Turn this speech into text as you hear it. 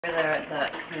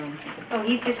Oh,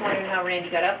 he's just wondering how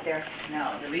Randy got up there. No,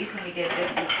 the reason we did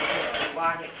this is because we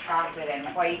wanted chocolate and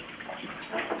white.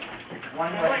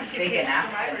 One wasn't big enough.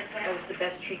 That was the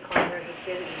best tree climber as a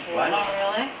kid. Oh,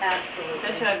 really? Absolutely.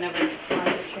 Bet you I've never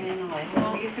climbed a tree in my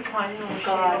life. We used to climb them, we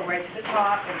go right to the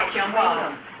top and Jump jump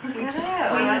off. off.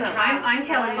 I'm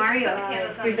telling Mario,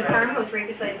 there's a farmhouse right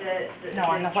beside the No,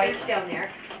 on the white church down there.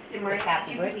 So Mario's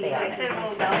happy birthday on I it. said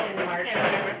myself and Mark.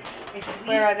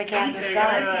 Where are the candles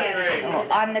going? Oh,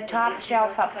 On the top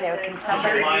shelf up there, can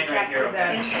somebody reach up to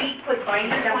And the, we put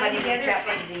binder somebody twine reach together, up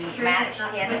to and the string match that's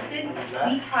not tin? twisted.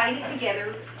 We tied it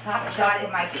together, top got shelf it,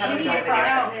 of my cupboard shimmied over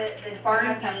across there? the barn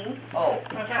beam, Oh,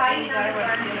 tied it on the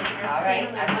barn beam, All right,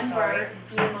 and I'm one sorry. bar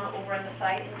beam over on the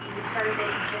side, and we would Tarzan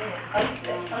and Jim it out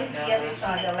the other she's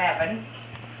side. 11,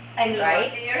 And right?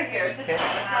 You're here, so tell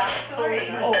us that story.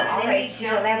 Oh, all right,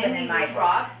 she's 11 in my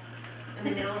drop books. in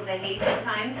the middle of the hay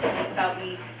sometimes, and we thought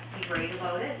we'd be great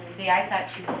about it. See, I thought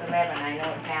she was 11, I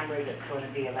know it's Amber that's going to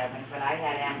be 11, but I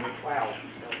had Amber 12,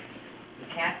 so you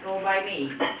can't go by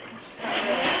me.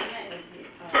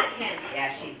 10. Yeah,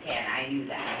 she's 10, I knew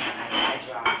that,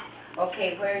 I wrong.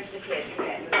 Okay, where's the kids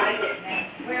then?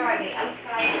 Where are they,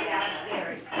 outside or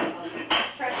downstairs?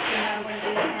 Trust you have one of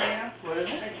these, Mario? What is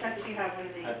it? I trust you have one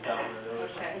of these. That's not one of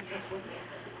those. Okay.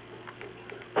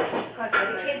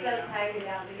 The kids outside or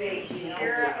downstairs, you know?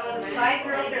 The 5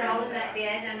 girls are all in that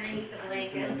bed underneath the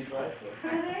blankets.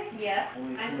 Yes.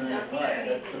 Only I'm $2.95. not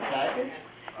That's the package?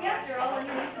 Yeah, they're all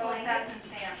underneath the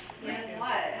blankets. Yeah,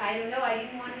 what? I don't know, I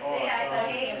didn't want to say, I thought,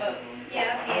 hey,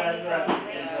 yeah, Andy,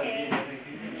 probably, hey.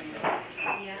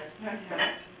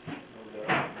 Yeah.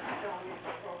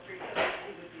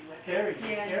 Terry,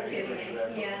 Yeah, Terry. it is,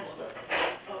 Terry. yeah.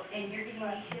 And you're giving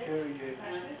me shit? Terry gave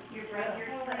me. Your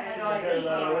brother's, There's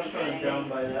a restaurant down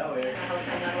by that way. There's a house,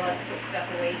 I'm not allowed to put stuff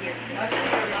away here. I should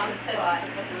put on the spot.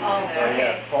 Oh,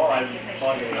 okay. Paul, I I'm guess I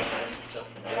plugging should.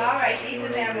 it. All right, keep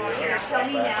them there, more Here, careful. tell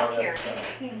me now,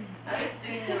 Karen. I was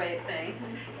doing the right thing.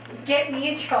 Get me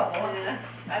in trouble. Yeah.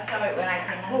 That's how it, when I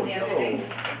came home the other day,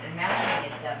 and Melanie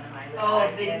had done them, I wish Oh, I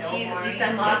the said, cheese, at least Maureen's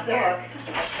I'm off the been here. hook.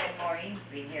 I said, Maureen's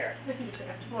been here.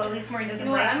 Well, at least Maureen You doesn't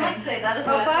know what, break I must things. say, that is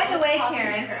Oh, by the most way, coffee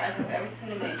Karen. maker I've ever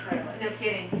seen in my entire life. No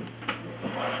kidding.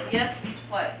 Yes,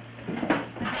 what?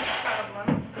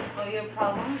 Oh, you have a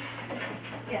problem?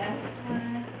 Yes.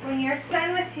 When your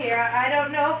son was here, I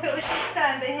don't know if it was your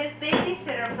son, but his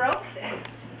babysitter broke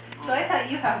this. So I thought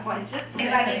you have one just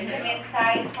Anybody come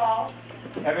inside, Paul?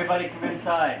 Everybody come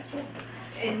inside.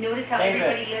 And notice how David.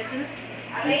 everybody listens.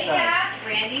 Alaina,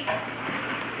 Randy?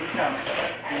 He's coming.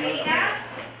 Alaina,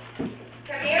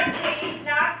 come here, please,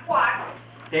 not what?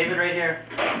 David, right here.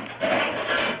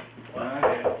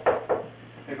 Okay.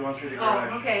 They're going through the garage.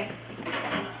 Oh, okay.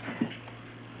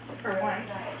 for once.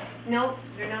 Nope,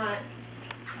 they're not.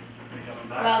 They're coming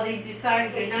back. Well, they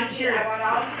decided they're not sure. I want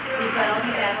all They've you got all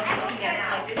these apples looking at it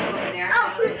like this over there.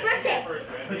 Oh, whose birthday?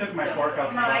 Who took my fork off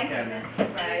the Mine. cabinet?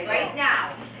 right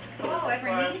now. Oh, for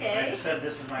me I today. just said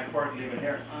this is my fork, leave it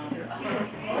here. Mom,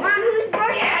 whose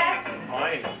birthday? Yes.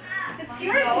 Mine. It's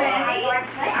yours, Oh, Randy.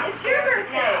 It's your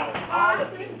birthday. All of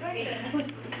Whose birthday?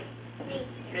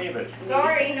 David.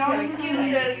 Sorry, no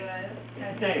excuses.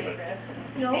 It's David's.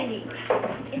 No. Randy.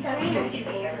 It's Alaina's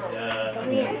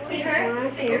birthday. See her?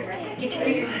 It's her birthday. Get your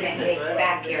fingers together.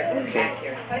 Back here, back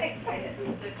here. Quite excited.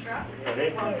 The truck. Yeah,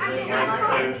 they- Well, I'm just we gonna wanted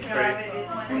call to it. drive it is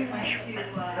when we went to,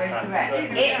 Where's the rest?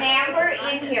 Hey, Amber,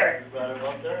 in here.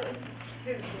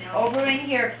 Over in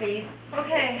here, please.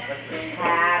 Okay.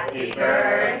 Happy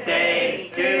birthday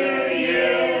to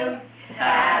you.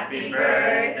 Happy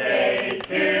birthday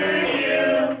to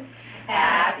you.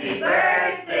 Happy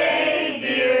birthday,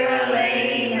 dear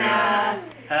Alaina.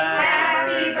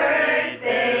 Happy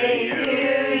birthday to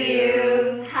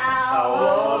you. How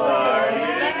old are you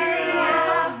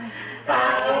now?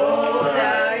 How old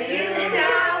are you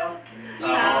now? You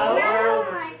smell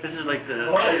like. This is like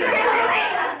the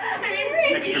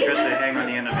extra bit they hang on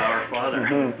the end of Our Father.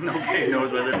 Nobody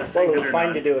knows whether to Well, sing it it was or fine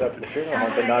not. to do it up in the funeral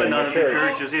home, but not But in not the in the church.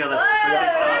 church. You see how that's...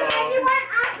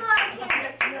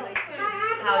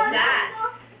 How's that?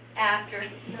 after.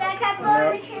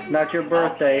 No, it's not your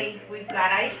birthday. Okay, we've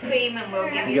got ice cream and we'll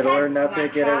give you You gotta learn some. not to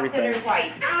Want get chocolate everything. or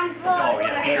white? Oh,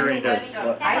 yeah, sure he does. I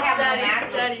have no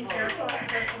Daddy,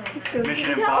 mattress.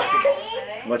 Mission Impossible.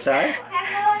 What's that?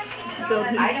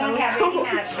 I don't have any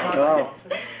mattress. Oh,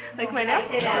 Like my I next.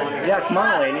 said after. yeah, come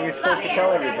on, Alaina, you're supposed to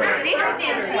tell everybody. First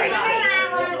answer right.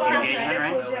 Engagement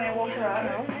ring? You know what I want to do?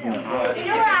 Which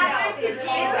you want to do. Guess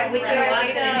what I want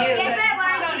to do? Guess what I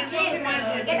want to do?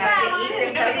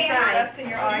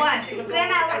 What?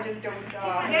 Grandma,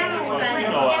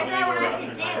 Grandma, guess what I want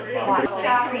to do? Watch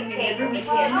chocolate cake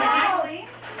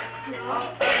biscuits.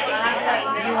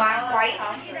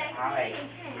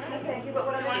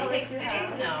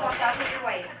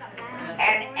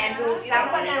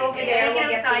 there, Take we'll it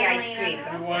get the outside, ice Alaina. cream.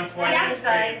 Who wants one?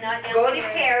 Outside, not downstairs. Go to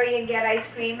Perry and get ice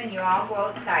cream and you all go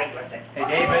outside with it. Hey,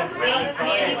 David. Wait,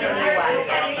 Mandy was first, go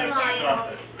getting in line.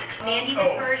 Chocolate. Mandy was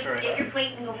Oh, first, sorry. get your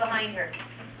plate and go behind her.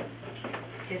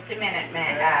 Just a minute,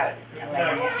 Alaina.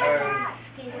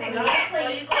 And you get a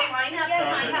plate. You go line up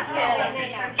behind the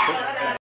kids.